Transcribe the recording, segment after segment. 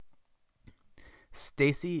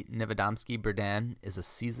Stacie Berdan is a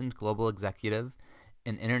seasoned global executive,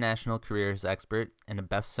 an international careers expert, and a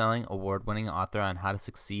best-selling, award-winning author on how to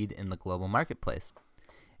succeed in the global marketplace.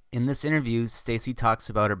 In this interview, Stacie talks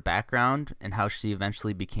about her background and how she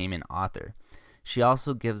eventually became an author. She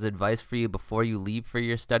also gives advice for you before you leave for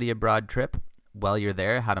your study abroad trip, while you're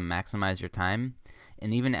there, how to maximize your time,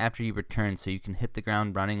 and even after you return so you can hit the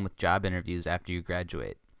ground running with job interviews after you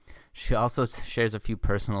graduate. She also shares a few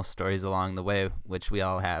personal stories along the way, which we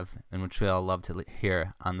all have and which we all love to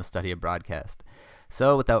hear on the Study Abroadcast.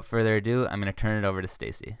 So without further ado, I'm going to turn it over to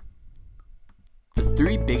Stacie. The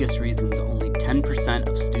three biggest reasons only 10%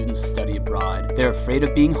 of students study abroad: they're afraid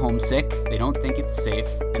of being homesick, they don't think it's safe,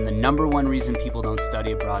 and the number one reason people don't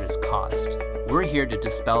study abroad is cost. We're here to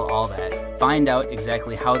dispel all that, find out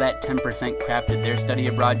exactly how that 10% crafted their study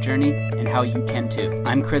abroad journey and how you can too.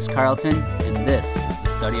 I'm Chris Carlton, and this is the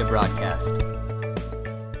Study Abroadcast.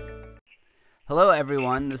 Hello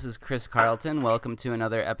everyone, this is Chris Carlton. Welcome to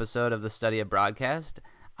another episode of the Study Abroadcast.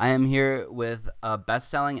 I am here with a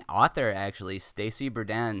best-selling author, actually, Stacie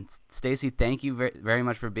Berdan. Stacie, thank you very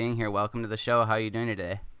much for being here. Welcome to the show. How are you doing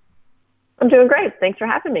today? I'm doing great. Thanks for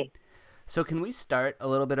having me. So can we start a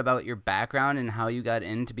little bit about your background and how you got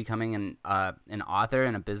into becoming an author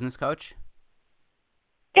and a business coach?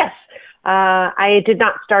 Yes. I did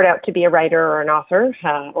not start out to be a writer or an author,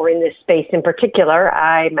 or in this space in particular.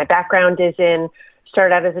 My background is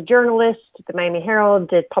started out as a journalist at the Miami Herald,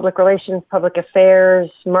 did public relations, public affairs,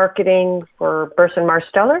 marketing for Berdan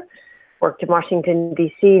Marsteller, worked in Washington,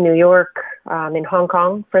 D.C., New York, in Hong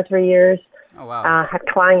Kong for 3 years. Oh, wow. Had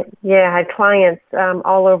clients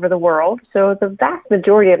all over the world. So the vast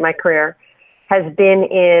majority of my career has been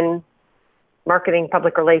in marketing,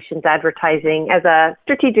 public relations, advertising, as a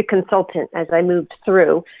strategic consultant as I moved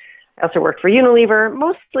through. I also worked for Unilever,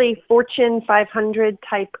 mostly Fortune 500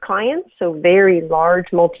 type clients, so very large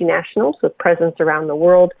multinationals with presence around the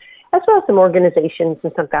world, as well as some organizations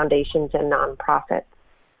and some foundations and nonprofits.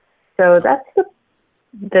 So that's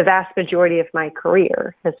the vast majority of my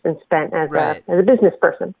career has been spent as a business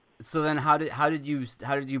person. So then how did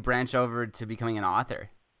you branch over to becoming an author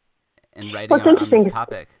and writing on this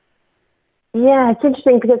topic? Yeah, it's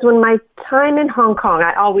interesting because when my time in Hong Kong,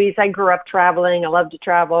 I grew up traveling. I loved to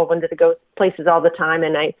travel, wanted to go places all the time.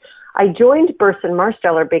 And I joined Berdan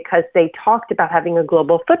Marsteller because they talked about having a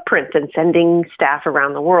global footprint and sending staff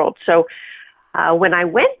around the world. So when I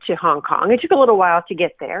went to Hong Kong, it took a little while to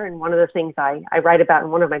get there. And one of the things I write about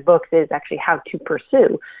in one of my books is actually how to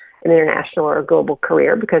pursue an international or a global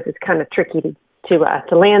career, because it's kind of tricky to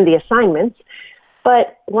land the assignments.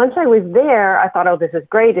 But once I was there, I thought, oh, this is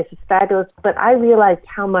great, this is fabulous. But I realized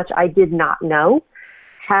how much I did not know,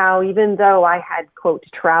 how even though I had, quote,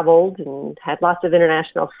 traveled and had lots of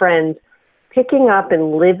international friends, picking up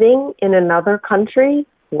and living in another country,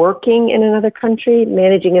 working in another country,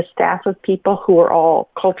 managing a staff of people who are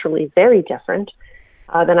all culturally very different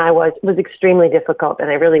than I was extremely difficult,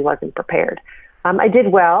 and I really wasn't prepared. I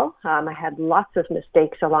did well. I had lots of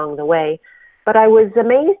mistakes along the way. But I was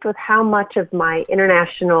amazed with how much of my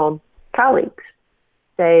international colleagues,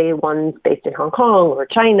 say ones based in Hong Kong or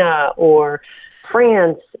China or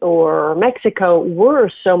France or Mexico,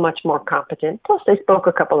 were so much more competent. Plus, they spoke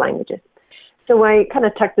a couple languages. So I kind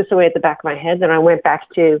of tucked this away at the back of my head. Then I went back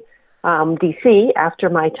to D.C.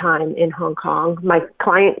 after my time in Hong Kong. My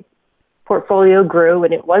client portfolio grew,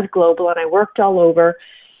 and it was global, and I worked all over.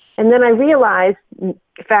 And then I realized,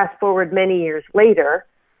 fast forward many years later,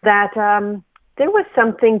 that there was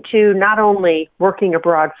something to not only working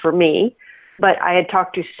abroad for me, but I had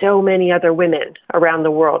talked to so many other women around the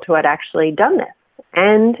world who had actually done this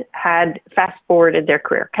and had fast-forwarded their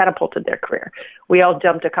career, catapulted their career. We all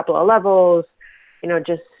jumped a couple of levels,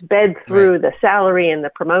 just sped through the salary and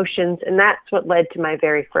the promotions, and that's what led to my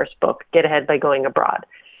very first book, Get Ahead by Going Abroad,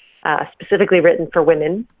 specifically written for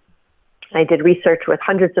women. I did research with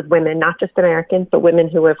hundreds of women, not just Americans, but women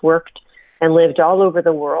who have worked and lived all over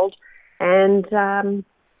the world, and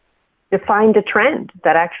defined a trend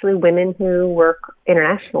that actually women who work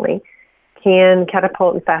internationally can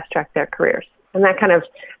catapult and fast-track their careers. And that kind of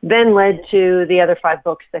then led to the other 5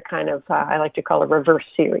 books that kind of, I like to call a reverse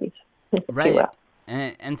series. Right.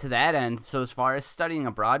 And to that end, so as far as studying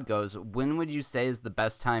abroad goes, when would you say is the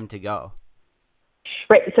best time to go?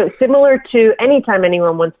 Right. So similar to any time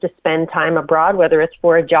anyone wants to spend time abroad, whether it's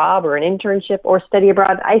for a job or an internship or study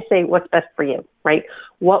abroad, I say what's best for you, right?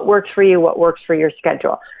 What works for you, what works for your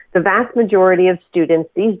schedule. The vast majority of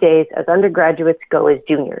students these days as undergraduates go as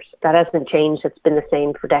juniors. That hasn't changed. It's been the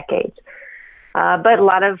same for decades. But a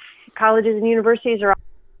lot of colleges and universities are also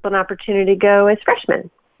an opportunity to go as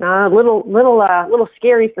freshmen. Little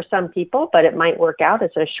scary for some people, but it might work out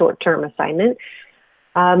as a short-term assignment.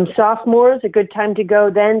 Sophomore is a good time to go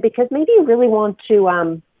then, because maybe you really want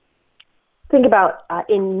to think about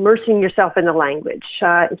immersing yourself in the language.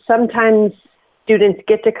 Sometimes students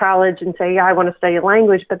get to college and say, yeah, I want to study a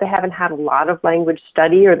language, but they haven't had a lot of language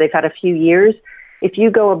study, or they've had a few years. If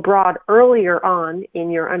you go abroad earlier on in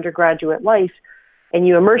your undergraduate life and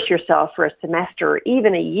you immerse yourself for a semester or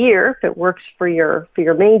even a year, if it works for your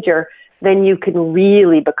major, then you can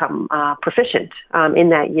really become proficient in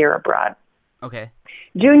that year abroad. Okay.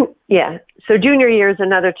 So junior year is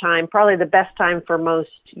another time, probably the best time for most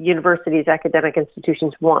universities, academic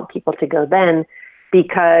institutions want people to go then,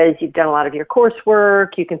 because you've done a lot of your coursework,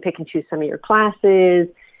 you can pick and choose some of your classes,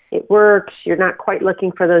 it works, you're not quite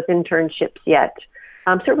looking for those internships yet.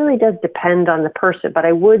 So it really does depend on the person, but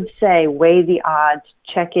I would say weigh the odds,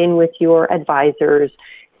 check in with your advisors,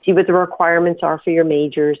 see what the requirements are for your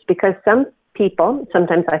majors, because some people,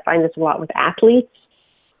 sometimes I find this a lot with athletes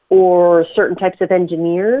or certain types of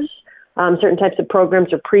engineers, certain types of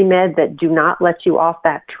programs or pre-med that do not let you off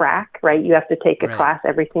that track, right? You have to take a class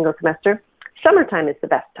every single semester. Summertime is the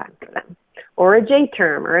best time for them, or a J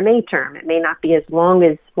term or a May term. It may not be as long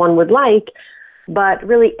as one would like, but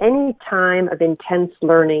really any time of intense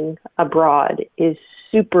learning abroad is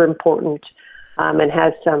super important and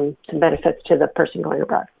has some benefits to the person going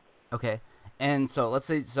abroad. Okay. And so let's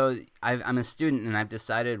say, I'm a student and I've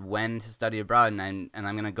decided when to study abroad and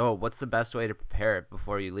I'm going to go. What's the best way to prepare it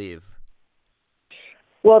before you leave?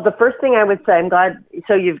 Well, the first thing I would say, I'm glad.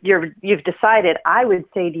 So you've decided. I would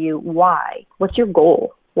say to you, why? What's your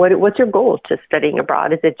goal? What's your goal to studying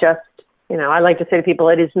abroad? Is it just, I like to say to people,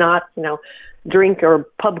 it is not, drink or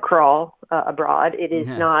pub crawl abroad. It is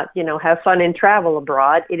not, have fun and travel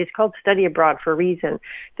abroad. It is called study abroad for a reason.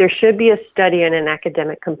 There should be a study and an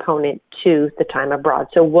academic component to the time abroad.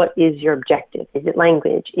 So what is your objective? Is it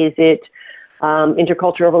language? Is it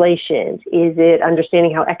intercultural relations? Is it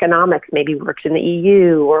understanding how economics maybe works in the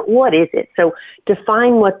EU, or what is it? So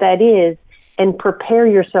define what that is and prepare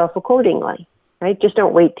yourself accordingly, right? Just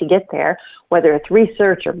don't wait to get there, whether it's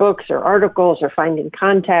research or books or articles or finding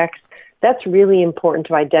contacts. That's really important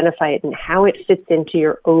to identify it and how it fits into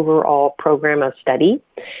your overall program of study.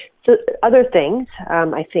 So other things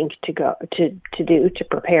I think to do to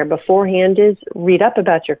prepare beforehand is read up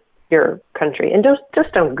about your country, and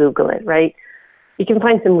don't Google it, right? You can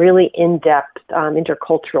find some really in-depth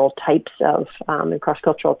intercultural types of and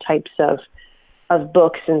cross-cultural types of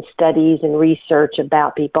books and studies and research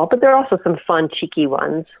about people, but there are also some fun, cheeky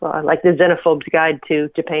ones, like the Xenophobe's Guide to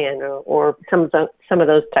Japan, or some of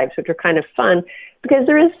those types, which are kind of fun because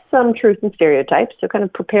there is some truth in stereotypes. So, kind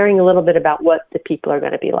of preparing a little bit about what the people are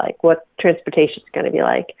going to be like, what transportation is going to be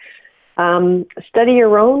like. Study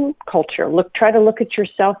your own culture. Try to look at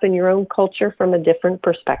yourself and your own culture from a different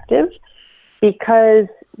perspective, because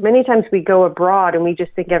many times we go abroad and we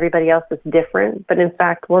just think everybody else is different. But in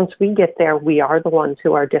fact, once we get there, we are the ones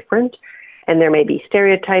who are different. And there may be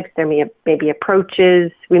stereotypes, there may be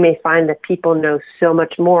approaches. We may find that people know so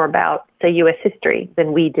much more about, say, U.S. history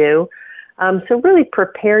than we do. So really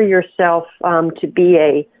prepare yourself to be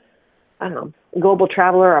a global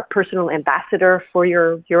traveler, a personal ambassador for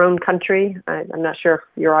your own country. I'm not sure if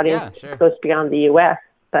your audience goes beyond the U.S.,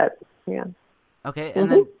 but yeah. Okay,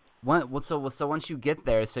 and then so once you get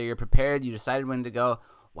there, so you're prepared, you decided when to go.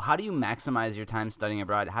 Well, how do you maximize your time studying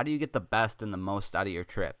abroad? How do you get the best and the most out of your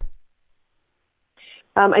trip?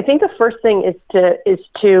 I think the first thing is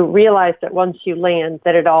to realize that once you land,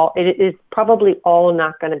 that it is probably all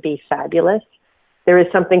not going to be fabulous. There is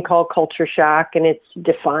something called culture shock, and it's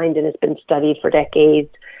defined and it's been studied for decades.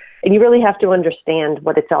 And you really have to understand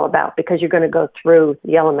what it's all about, because you're going to go through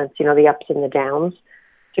the elements, the ups and the downs.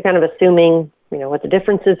 So kind of assuming, what the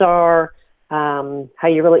differences are, how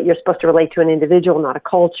you're supposed to relate to an individual, not a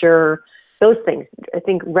culture. Those things, I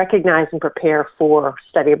think, recognize and prepare for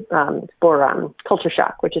culture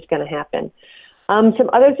shock, which is going to happen. Some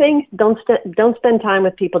other things, don't spend time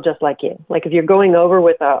with people just like you. Like if you're going over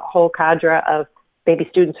with a whole cadre of maybe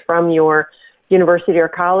students from your university or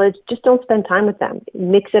college, just don't spend time with them.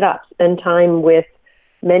 Mix it up. Spend time with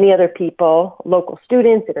many other people, local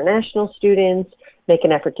students, international students. Make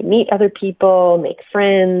an effort to meet other people, make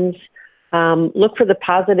friends. Look for the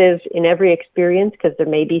positive in every experience, because there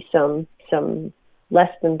may be some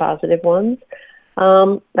less than positive ones.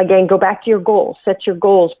 Again, go back to your goals. Set your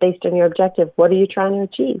goals based on your objective. What are you trying to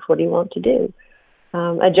achieve? What do you want to do?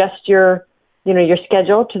 Adjust your your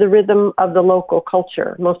schedule to the rhythm of the local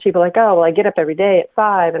culture. Most people are like, oh, well, I get up every day at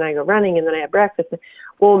 5 and I go running and then I have breakfast.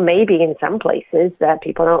 Well, maybe in some places that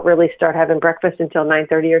people don't really start having breakfast until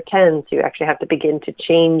 9:30 or 10. So you actually have to begin to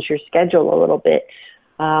change your schedule a little bit.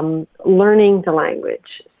 Learning the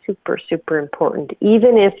language, super, super important.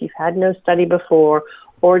 Even if you've had no study before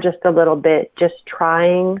or just a little bit, just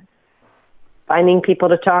finding people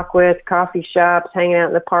to talk with, coffee shops, hanging out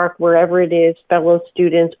in the park, wherever it is, fellow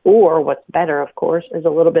students, or what's better, of course, is a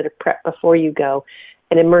little bit of prep before you go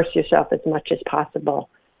and immerse yourself as much as possible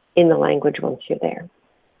in the language once you're there.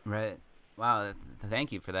 Right. Wow.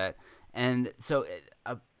 Thank you for that. And so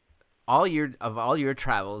all your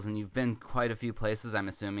travels, and you've been quite a few places, I'm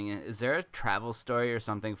assuming, is there a travel story or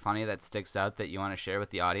something funny that sticks out that you want to share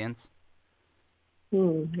with the audience?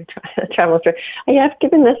 Travel story. I've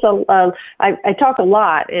given this I talk a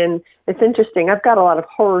lot, and it's interesting. I've got a lot of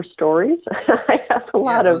horror stories. I have a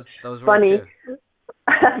lot of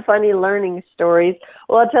funny learning stories.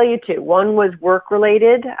 Well, I'll tell you two. One was work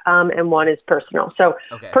related, and one is personal. So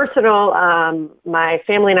personal, my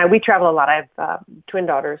family and I, we travel a lot. I have twin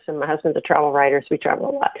daughters, and my husband's a travel writer, so we travel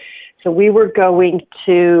a lot. So we were going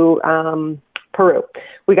to Peru.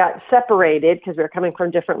 We got separated because we were coming from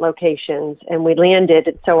different locations, and we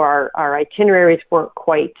landed. So our itineraries weren't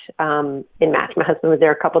quite in match. My husband was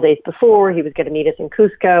there a couple of days before. He was going to meet us in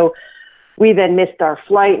Cusco. We then missed our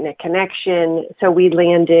flight and a connection. So we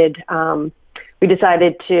landed. We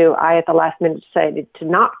decided I at the last minute decided to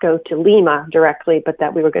not go to Lima directly, but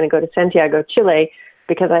that we were going to go to Santiago, Chile,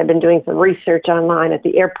 because I had been doing some research online at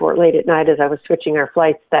the airport late at night as I was switching our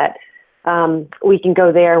flights that we can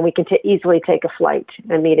go there and we can easily take a flight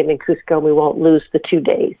and meet him in Cusco. And we won't lose the 2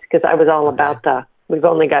 days because I was all about we've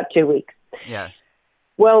only got 2 weeks. Yeah.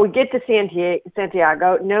 Well, we get to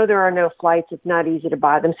Santiago. No, there are no flights. It's not easy to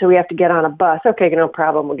buy them. So we have to get on a bus. Okay, no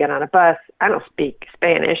problem. We'll get on a bus. I don't speak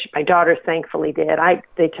Spanish. My daughters thankfully did.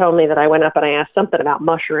 They told me that I went up and I asked something about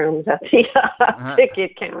mushrooms at the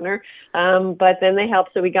ticket counter. But then they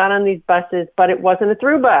helped. So we got on these buses, but it wasn't a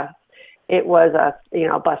through bus. It was a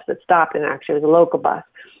bus that stopped, and actually it was a local bus.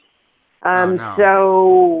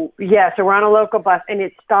 So we're on a local bus, and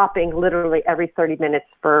it's stopping literally every 30 minutes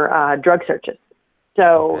for drug searches.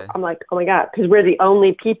 So I'm like, oh my God, because we're the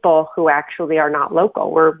only people who actually are not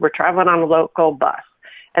local. We're traveling on a local bus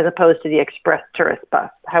as opposed to the express tourist bus.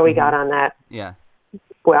 How we got on that? Yeah.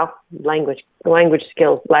 Well, lacking language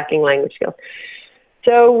skills.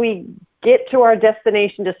 So we get to our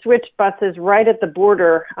destination to switch buses right at the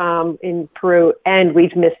border in Peru, and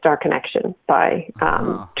we've missed our connection by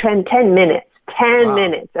 10 minutes. 10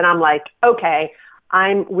 minutes. And I'm like, okay,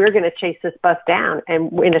 we're going to chase this bus down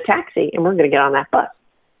and in a taxi, and we're going to get on that bus.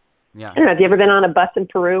 Yeah. I don't know. Have you ever been on a bus in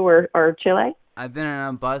Peru or Chile? I've been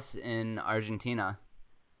on a bus in Argentina.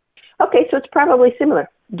 Okay, so it's probably similar.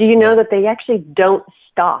 Do you know that they actually don't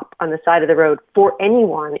stop on the side of the road for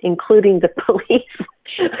anyone, including the police?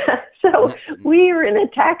 So we were in a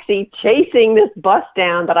taxi chasing this bus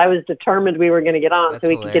down that I was determined we were going to get on so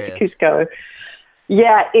we could get to Cusco.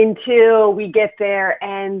 Yeah, until we get there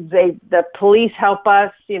and the police help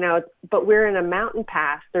us, but we're in a mountain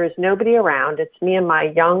pass. There's nobody around. It's me and my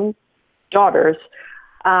young daughters.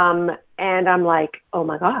 And I'm like, oh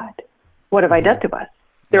my God, what have I done to us?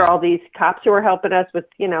 There are all these cops who are helping us with,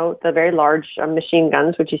 the very large machine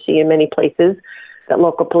guns, which you see in many places that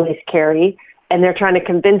local police carry. And they're trying to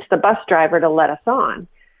convince the bus driver to let us on.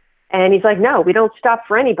 And he's like, no, we don't stop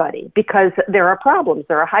for anybody because there are problems.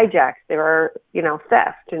 There are hijacks. There are,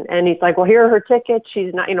 theft. And he's like, well, here are her tickets.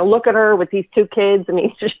 She's not, look at her with these 2 kids. I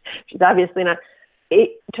mean, she's obviously not.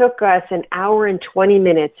 It took us an hour and 20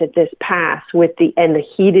 minutes at this pass and the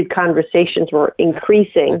heated conversations were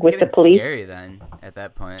increasing that's with the police. Scary then at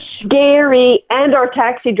that point. Scary. And our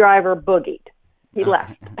taxi driver boogied. He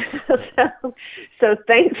left. So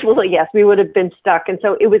thankfully, yes, we would have been stuck. And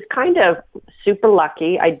so it was kind of super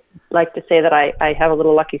lucky. I like to say that I have a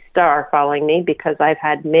little lucky star following me because I've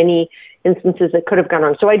had many instances that could have gone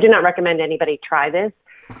wrong. So I do not recommend anybody try this.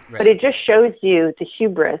 Right. But it just shows you the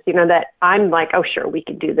hubris, that I'm like, oh, sure, we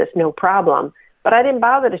could do this, no problem. But I didn't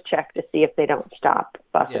bother to check to see if they don't stop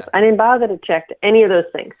buses. Yeah. I didn't bother to check any of those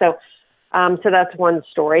things. So that's one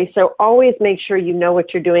story. So always make sure you know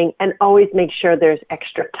what you're doing and always make sure there's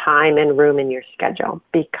extra time and room in your schedule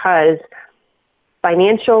because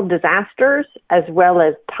financial disasters as well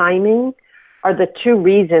as timing are the 2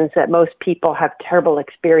 reasons that most people have terrible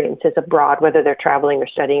experiences abroad, whether they're traveling or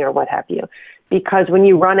studying or what have you. Because when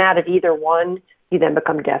you run out of either one, you then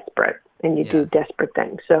become desperate and you do desperate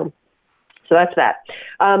things. So that's that.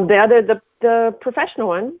 The professional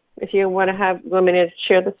one, if you want me to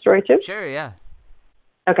share the story too. Sure, yeah.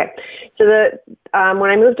 Okay. So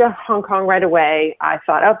when I moved to Hong Kong right away, I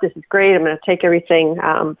thought, oh, this is great. I'm going to take everything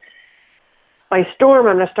by storm.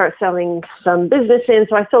 I'm going to start selling some business in.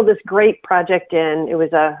 So I sold this great project in. It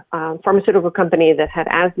was a pharmaceutical company that had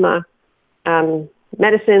asthma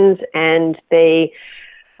medicines, and there's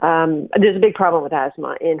a big problem with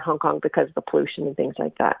asthma in Hong Kong because of the pollution and things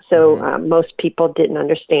like that. So most people didn't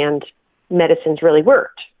understand medicines really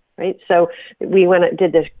worked. Right. So we went and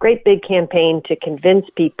did this great big campaign to convince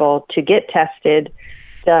people to get tested,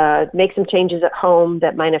 make some changes at home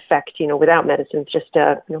that might affect, without medicines, just,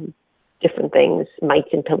 different things, mites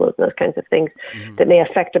and pillows, those kinds of things that may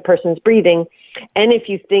affect a person's breathing. And if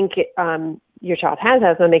you think your child has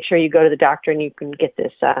asthma, make sure you go to the doctor and you can get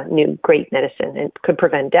this new great medicine, and could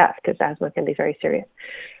prevent death because asthma can be very serious.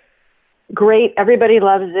 Great. Everybody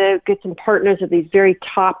loves it. Get some partners of these very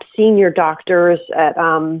top senior doctors at,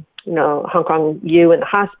 Hong Kong U and the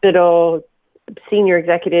hospital, senior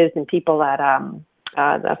executives and people at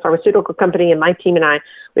the pharmaceutical company, and my team and I,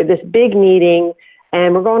 we had this big meeting,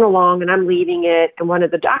 and we're going along, and I'm leading it. And one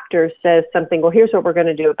of the doctors says something, well, here's what we're going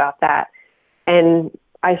to do about that. And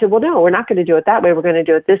I said, well, no, we're not going to do it that way. We're going to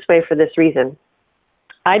do it this way for this reason.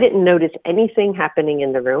 I didn't notice anything happening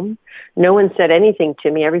in the room. No one said anything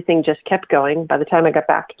to me. Everything just kept going. By the time I got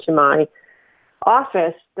back to my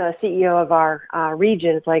office, the CEO of our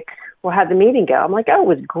region is like, well, how'd the meeting go? I'm like, oh, it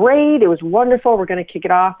was great. It was wonderful. We're going to kick it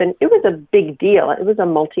off. And it was a big deal. It was a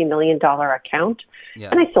multi-million-dollar account. Yeah.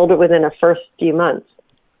 And I sold it within the first few months.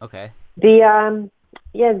 Okay. They said,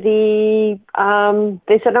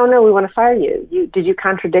 oh, no, we want to fire you. Did you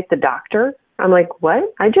contradict the doctor? I'm like,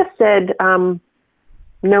 what? I just said,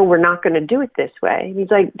 no, we're not going to do it this way. He's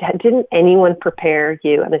like, didn't anyone prepare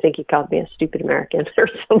you? And I think he called me a stupid American or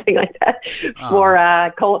something like that for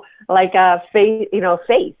face.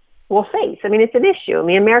 Well, face. I mean, it's an issue. I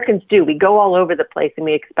mean, Americans do. We go all over the place, and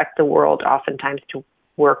we expect the world oftentimes to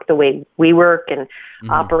work the way we work and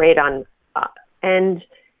operate on, and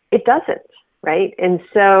it doesn't, right? And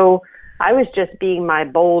so I was just being my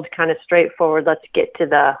bold, kind of straightforward, let's get to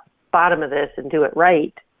the bottom of this and do it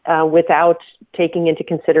right. Without taking into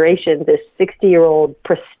consideration this 60-year-old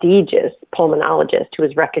prestigious pulmonologist who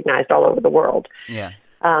is recognized all over the world. Yeah.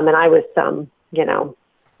 And I was some,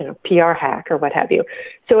 PR hack or what have you.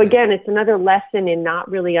 So again, it's another lesson in not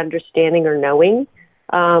really understanding or knowing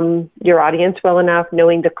your audience well enough,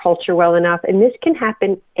 knowing the culture well enough. And this can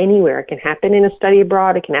happen anywhere. It can happen in a study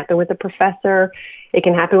abroad. It can happen with a professor. It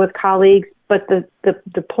can happen with colleagues. But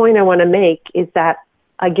the point I want to make is that,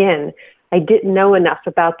 again, I didn't know enough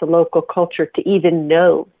about the local culture to even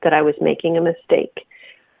know that I was making a mistake.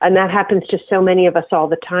 And that happens to so many of us all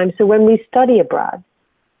the time. So when we study abroad,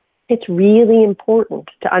 it's really important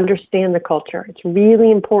to understand the culture. It's really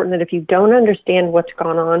important that if you don't understand what's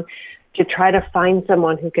gone on, to try to find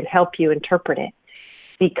someone who can help you interpret it,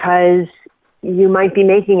 because you might be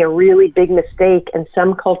making a really big mistake and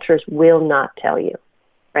some cultures will not tell you,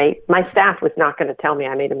 right? My staff was not going to tell me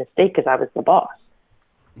I made a mistake because I was the boss.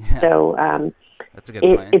 Yeah. So that's a good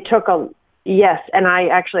point. It took yes, and I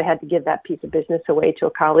actually had to give that piece of business away to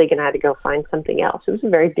a colleague, and I had to go find something else. It was a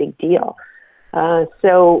very big deal.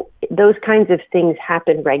 So those kinds of things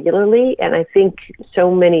happen regularly, and I think so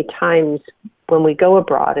many times when we go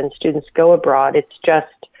abroad and students go abroad, it's just,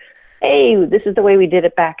 hey, this is the way we did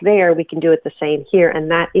it back there. We can do it the same here, and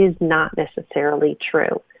that is not necessarily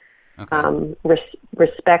true. Okay.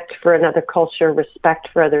 Respect for another culture, respect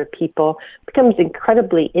for other people becomes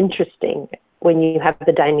incredibly interesting when you have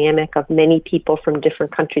the dynamic of many people from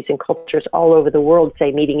different countries and cultures all over the world,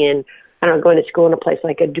 say, meeting in, going to school in a place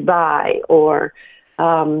like a Dubai or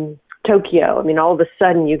Tokyo. I mean, all of a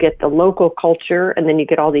sudden you get the local culture, and then you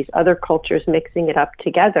get all these other cultures mixing it up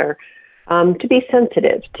together, to be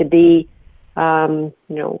sensitive, to be,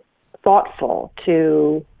 thoughtful,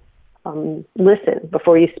 to listen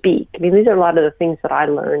before you speak. I mean, these are a lot of the things that I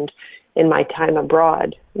learned in my time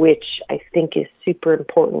abroad, which I think is super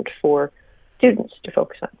important for students to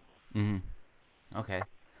focus on. Mm-hmm. Okay.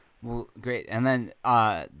 Well, great. And then,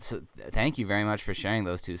 so thank you very much for sharing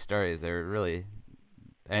those two stories. They're really,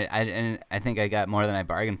 I think I got more than I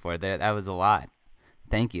bargained for. That was a lot.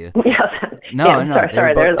 Thank you. Yes. No,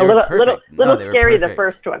 sorry. They're a little scary. The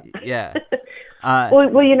first one. Yeah.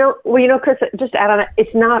 Chris, just add on it.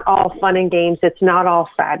 It's not all fun and games. It's not all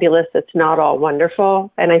fabulous. It's not all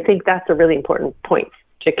wonderful. And I think that's a really important point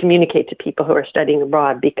to communicate to people who are studying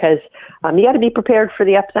abroad, because you got to be prepared for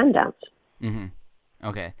the ups and downs. Mm-hmm.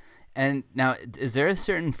 Okay. And now, is there a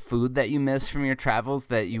certain food that you miss from your travels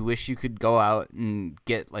that you wish you could go out and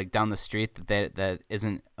get, like, down the street that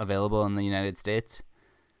isn't available in the United States?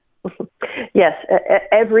 Yes,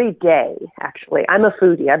 every day, actually. I'm a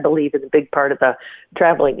foodie. I believe in a big part of the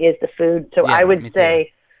traveling is the food. So Yeah, I me would too.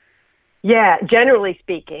 say, yeah, generally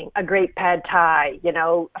speaking, a great pad thai,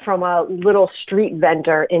 from a little street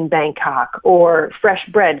vendor in Bangkok, or fresh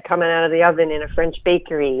bread coming out of the oven in a French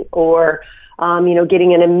bakery, or,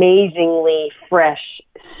 getting an amazingly fresh,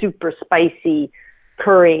 super spicy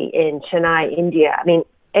curry in Chennai, India. I mean,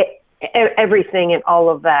 everything and all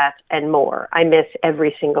of that and more. I miss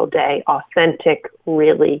every single day authentic,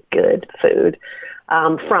 really good food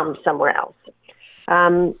from somewhere else.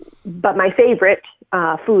 But my favorite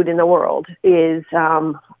food in the world is,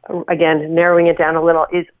 again, narrowing it down a little,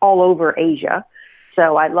 is all over Asia.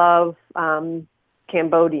 So I love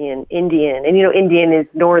Cambodian, Indian, and Indian is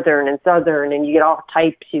northern and southern, and you get all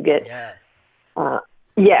types. You get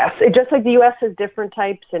yes, just like the U.S. has different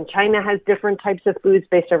types, and China has different types of foods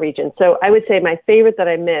based on region. So I would say my favorite that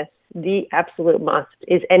I miss, the absolute must,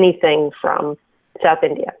 is anything from South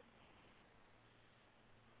India.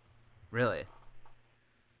 Really?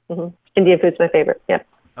 Mm-hmm. Indian food's my favorite. Yeah.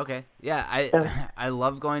 Okay. Yeah, I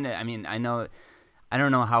love going to. I mean, I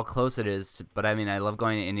don't know how close it is, but I mean, I love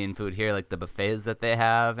going to Indian food here, like the buffets that they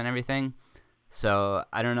have and everything. So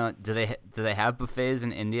I don't know. Do they have buffets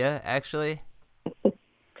in India actually?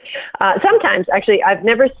 Sometimes, actually, I've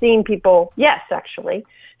never seen people. Yes, actually,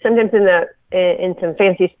 sometimes in some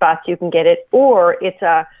fancy spots you can get it, or it's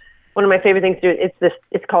one of my favorite things to do.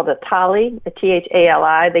 It's called a thali, a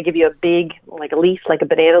thali. They give you a big like a leaf, like a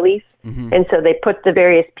banana leaf, and so they put the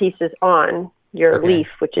various pieces on your leaf,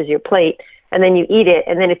 which is your plate, and then you eat it.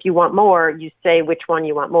 And then if you want more, you say which one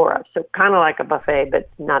you want more of. So kind of like a buffet, but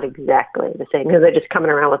not exactly the same, because they're just coming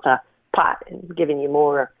around with a pot and giving you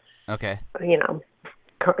more. Okay.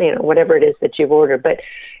 Whatever it is that you've ordered. But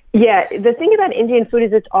yeah, the thing about Indian food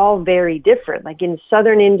is it's all very different. Like in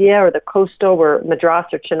southern India or the coastal where Madras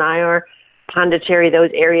or Chennai are, Pondicherry,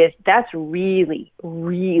 those areas, that's really,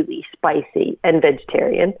 really spicy and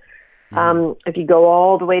vegetarian. If you go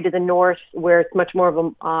all the way to the north where it's much more of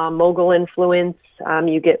a Mughal influence,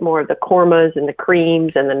 you get more of the kormas and the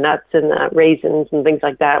creams and the nuts and the raisins and things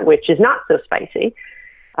like that, which is not so spicy,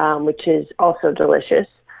 which is also delicious.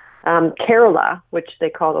 Kerala, which they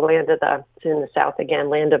call the land of it's in the south again,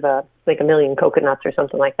 land of a million coconuts or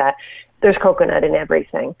something like that. There's coconut in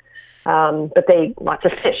everything. But lots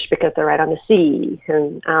of fish because they're right on the sea.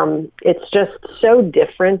 And, it's just so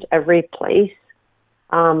different every place,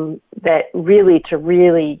 that really, to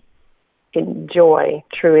really enjoy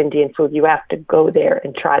true Indian food, you have to go there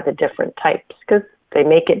and try the different types, because they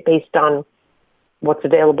make it based on what's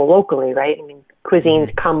available locally, right? I mean,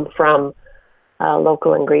 cuisines come from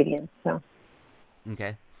local ingredients. So.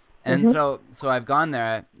 Okay. And so I've gone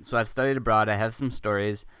there. So I've studied abroad. I have some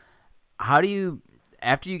stories. How do you,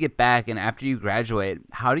 after you get back and after you graduate,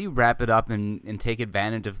 how do you wrap it up and take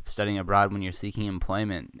advantage of studying abroad when you're seeking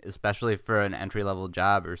employment, especially for an entry-level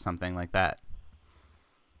job or something like that?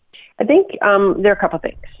 I think there are a couple of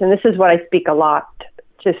things. And this is what I speak a lot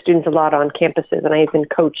to students a lot on campuses, and I even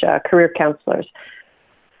coach career counselors.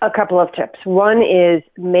 A couple of tips. One is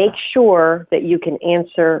make sure that you can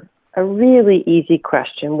answer a really easy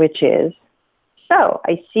question, which is, so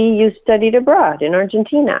I see you studied abroad in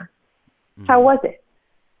Argentina. How was it?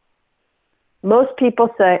 Most people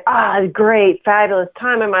say, great, fabulous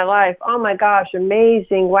time of my life. Oh my gosh,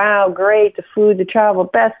 amazing. Wow, great. The food, the travel,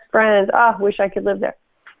 best friends. Wish I could live there.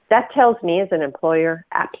 That tells me as an employer,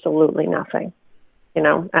 absolutely nothing.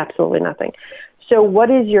 Absolutely nothing. So what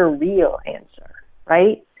is your real answer,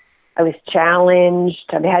 right? I was challenged.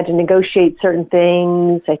 I had to negotiate certain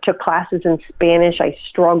things. I took classes in Spanish. I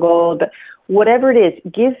struggled. But whatever it is,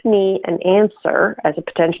 give me an answer as a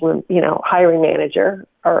potential, hiring manager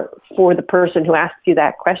or for the person who asks you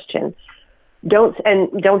that question. Don't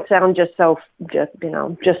sound just so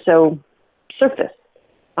surface,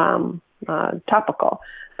 topical,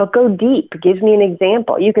 but go deep. Give me an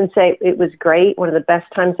example. You can say it was great, one of the best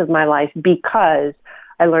times of my life, because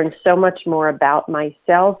I learned so much more about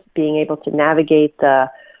myself, being able to navigate the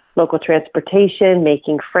local transportation,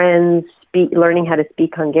 making friends, learning how to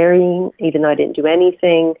speak Hungarian, even though I didn't do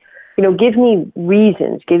anything. Give me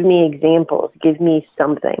reasons, give me examples, give me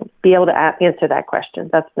something. Be able to answer that question.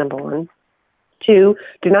 That's number one. 2,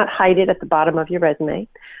 do not hide it at the bottom of your resume.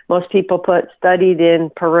 Most people put studied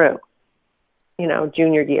in Peru,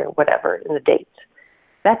 junior year, whatever, in the dates.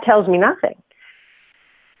 That tells me nothing.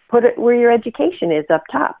 Put it where your education is up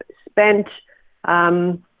top. Spent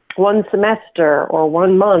one semester or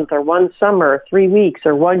 1 month or 1 summer, 3 weeks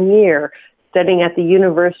or 1 year studying at the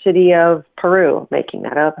University of Peru, making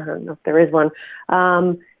that up. I don't know if there is one.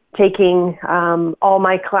 Taking all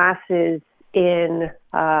my classes in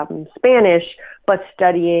Spanish, but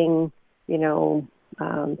studying,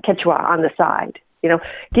 Quechua on the side.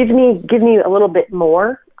 Give me a little bit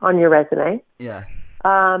more on your resume. Yeah.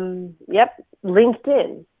 Yep.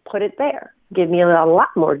 LinkedIn, put it there. Give me a lot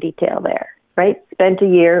more detail there, right? Spent a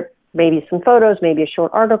year, maybe some photos, maybe a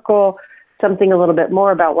short article, something a little bit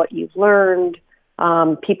more about what you've learned.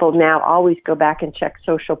 People now always go back and check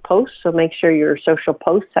social posts, so make sure your social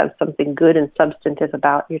posts have something good and substantive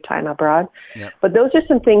about your time abroad. Yep. But those are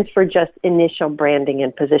some things for just initial branding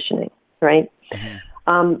and positioning, right? Mm-hmm.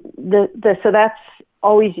 So that's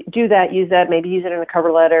always do that, use that, maybe use it in a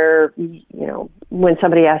cover letter. When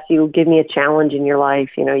somebody asks you, give me a challenge in your life,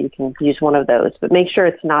 you can use one of those, but make sure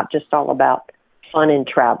it's not just all about fun and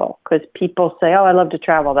travel, because people say, oh, I love to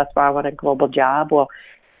travel, that's why I want a global job. Well,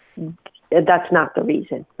 that's not the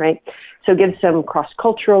reason, right? So give some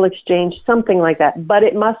cross-cultural exchange, something like that, but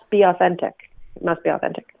it must be authentic. It must be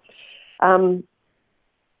authentic. The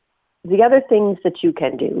other things that you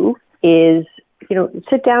can do is,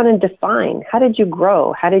 sit down and define, how did you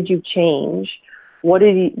grow? How did you change? What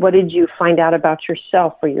did you find out about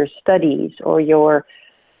yourself or your studies or your,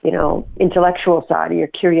 intellectual side or your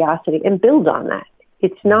curiosity, and build on that.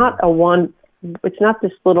 It's not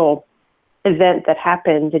this little event that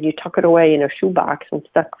happens and you tuck it away in a shoebox and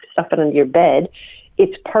stuff it under your bed.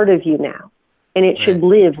 It's part of you now, and it should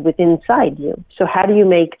live within inside you. So how do you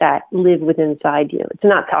make that live within inside you? It's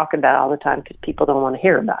not talking about it all the time because people don't want to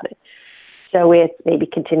hear about it. So it's maybe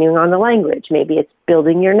continuing on the language. Maybe it's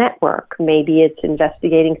building your network. Maybe it's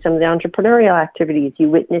investigating some of the entrepreneurial activities you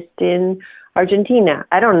witnessed in Argentina.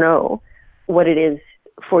 I don't know what it is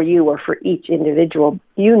for you or for each individual.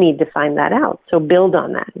 You need to find that out. So build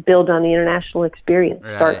on that. Build on the international experience.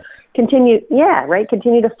 Right. Continue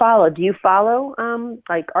to follow. Do you follow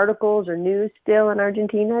like articles or news still in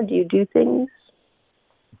Argentina? Do you do things?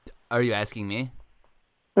 Are you asking me?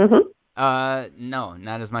 Mm-hmm. No,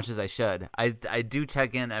 not as much as I should. I do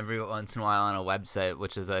check in every once in a while on a website,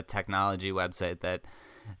 which is a technology website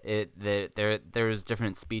there's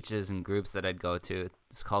different speeches and groups that I'd go to.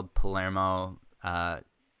 It's called Palermo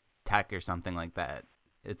Tech or something like that.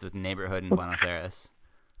 It's a neighborhood in Buenos Aires.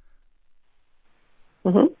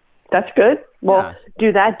 Mm-hmm. That's good. Well,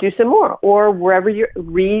 do that. Do some more, or wherever you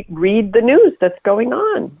read the news that's going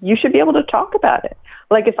on. You should be able to talk about it.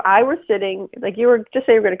 Like if I were sitting, like you were, just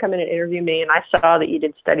say you were going to come in and interview me, and I saw that you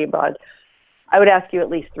did study abroad, I would ask you at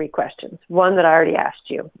least 3 questions. One that I already asked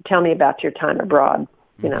you. Tell me about your time abroad.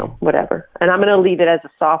 Whatever. And I'm going to leave it as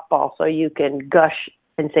a softball so you can gush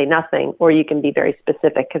and say nothing, or you can be very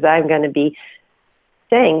specific, because I'm going to be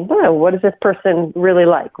saying, what is this person really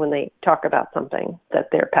like when they talk about something that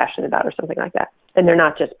they're passionate about or something like that? And they're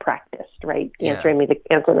not just practiced, right? Answering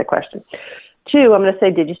the question. 2, I'm going to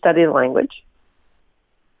say, did you study the language?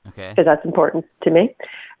 Okay. Because that's important to me.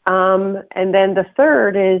 And then the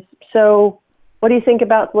third is, so what do you think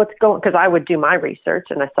about what's going, because I would do my research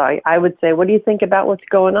and I would say, what do you think about what's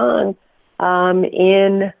going on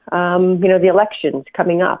in the elections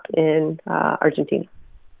coming up in Argentina?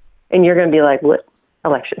 And you're going to be like, what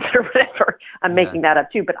elections or whatever? I'm making that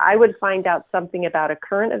up too. But I would find out something about a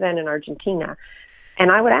current event in Argentina, and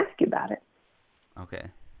I would ask you about it. Okay.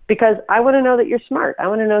 Because I want to know that you're smart. I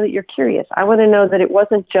want to know that you're curious. I want to know that it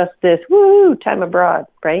wasn't just this, woo, time abroad,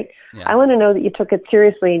 right? Yeah. I want to know that you took it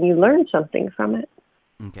seriously and you learned something from it.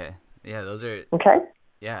 Okay. Yeah, those are... Okay.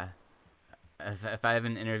 Yeah. If I have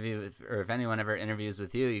an interview, or if anyone ever interviews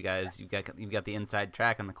with you, you guys, you've got the inside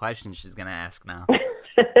track on the questions she's going to ask now.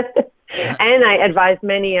 And I advise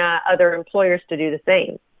many other employers to do the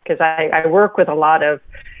same, because I work with a lot of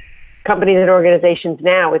companies and organizations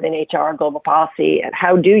now within HR global policy, and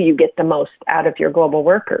how do you get the most out of your global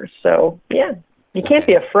workers? So, yeah, you can't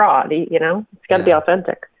be a fraud, it's got to be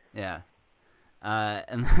authentic. Yeah.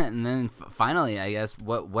 And then finally, I guess,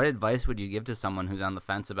 what advice would you give to someone who's on the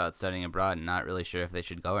fence about studying abroad and not really sure if they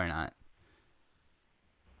should go or not?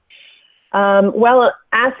 Well,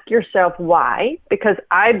 ask yourself why, because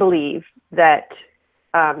I believe that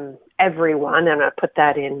everyone, and I put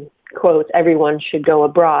that in quotes, everyone should go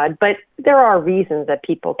abroad, but there are reasons that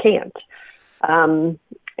people can't.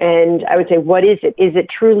 And I would say, what is it? Is it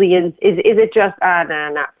truly, is it just, nah,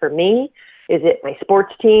 not for me? Is it my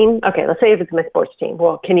sports team? Okay, let's say if it's my sports team.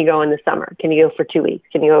 Well, can you go in the summer? Can you go for 2 weeks?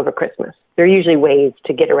 Can you go over Christmas? There are usually ways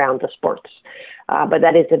to get around the sports, but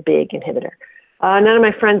that is a big inhibitor. None of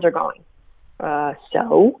my friends are going.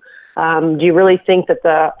 Do you really think that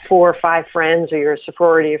the 4 or 5 friends or your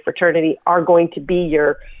sorority or fraternity are going to be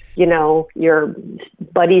your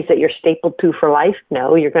buddies that you're stapled to for life?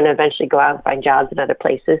 No, you're going to eventually go out and find jobs in other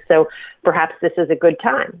places. So perhaps this is a good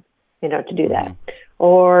time, to do that.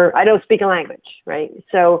 or I don't speak a language, right?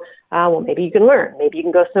 So, well, maybe you can learn. Maybe you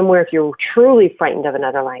can go somewhere if you're truly frightened of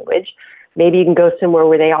another language. Maybe you can go somewhere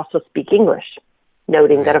where they also speak English,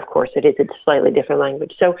 noting that, of course, it's a slightly different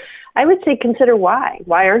language. So I would say consider why.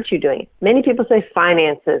 Why aren't you doing it? Many people say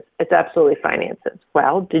finances. It's absolutely finances.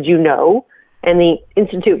 Well, did you know? And the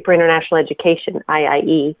Institute for International Education,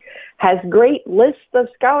 IIE, has great lists of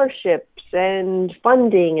scholarships and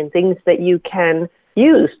funding and things that you can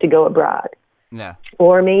use to go abroad. Yeah.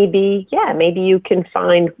 Or maybe you can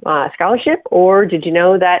find a scholarship, or did you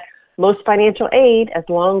know that most financial aid, as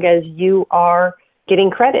long as you are getting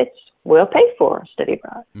credits, will pay for study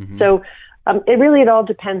abroad. Mm-hmm. So it all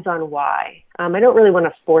depends on why. I don't really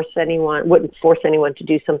wouldn't force anyone to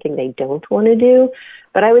do something they don't want to do,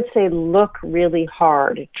 but I would say look really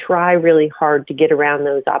hard, try really hard to get around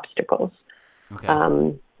those obstacles,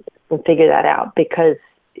 and figure that out, because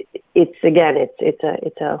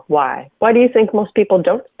it's a why. Why do you think most people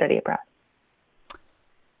don't study abroad?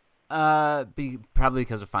 Probably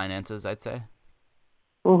because of finances, I'd say.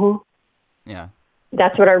 Mm-hmm. Yeah.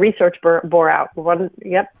 That's what our research bore out.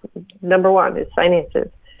 Number one is finances.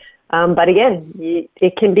 But again,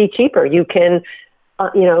 it can be cheaper. You can,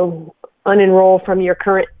 unenroll from your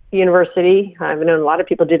current university. I've known a lot of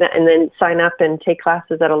people do that, and then sign up and take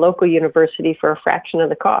classes at a local university for a fraction of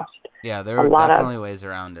the cost. Yeah, there are definitely ways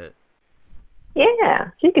around it. Yeah,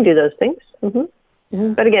 so you can do those things. Mm-hmm.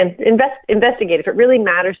 Mm-hmm. But again, investigate if it really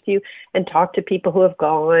matters to you, and talk to people who have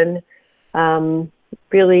gone.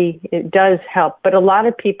 Really, it does help. But a lot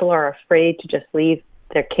of people are afraid to just leave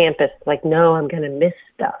their campus. Like, no, I'm going to miss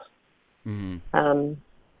stuff. Mm-hmm.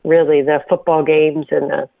 Really, the football games and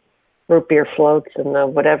the root beer floats and the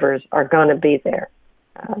whatevers are going to be there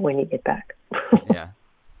when you get back. Yeah,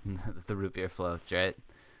 the root beer floats, right?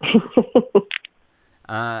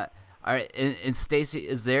 All right, and Stacie,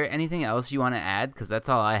 is there anything else you want to add? Because that's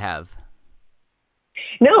all I have.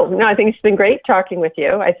 No, I think it's been great talking with you.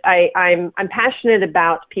 I'm passionate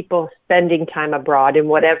about people spending time abroad in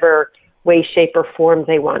whatever way, shape, or form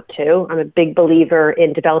they want to. I'm a big believer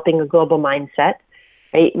in developing a global mindset,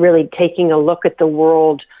 right? Really taking a look at the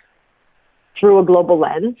world through a global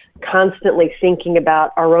lens, constantly thinking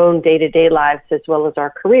about our own day-to-day lives as well as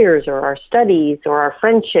our careers or our studies or our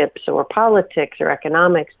friendships or politics or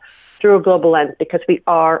economics through a global lens, because we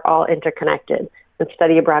are all interconnected. And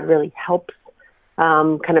study abroad really helps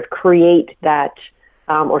kind of create that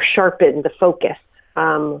or sharpen the focus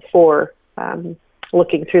for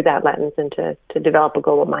looking through that lens and to develop a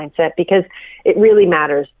global mindset, because it really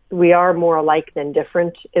matters. We are more alike than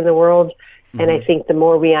different in the world. Mm-hmm. And I think the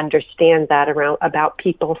more we understand that about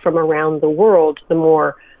people from around the world, the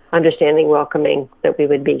more understanding, welcoming that we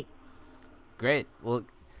would be. Great. Well,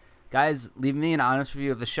 guys, leave me an honest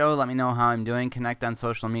review of the show. Let me know how I'm doing. Connect on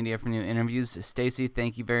social media for new interviews. Stacie,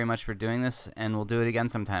 thank you very much for doing this, and we'll do it again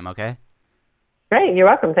sometime, okay? Great. You're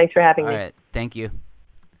welcome. Thanks for having me. All right. Thank you.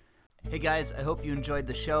 Hey guys, I hope you enjoyed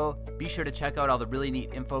the show. Be sure to check out all the really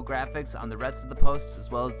neat infographics on the rest of the posts as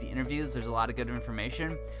well as the interviews. There's a lot of good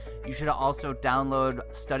information. You should also download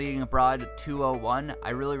Studying Abroad 201. I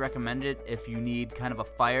really recommend it if you need kind of a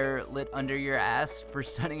fire lit under your ass for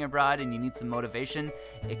studying abroad and you need some motivation.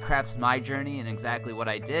 It crafts my journey and exactly what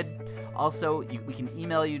I did. Also, we can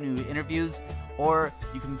email you new interviews, or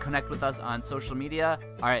you can connect with us on social media.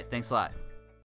 All right, thanks a lot.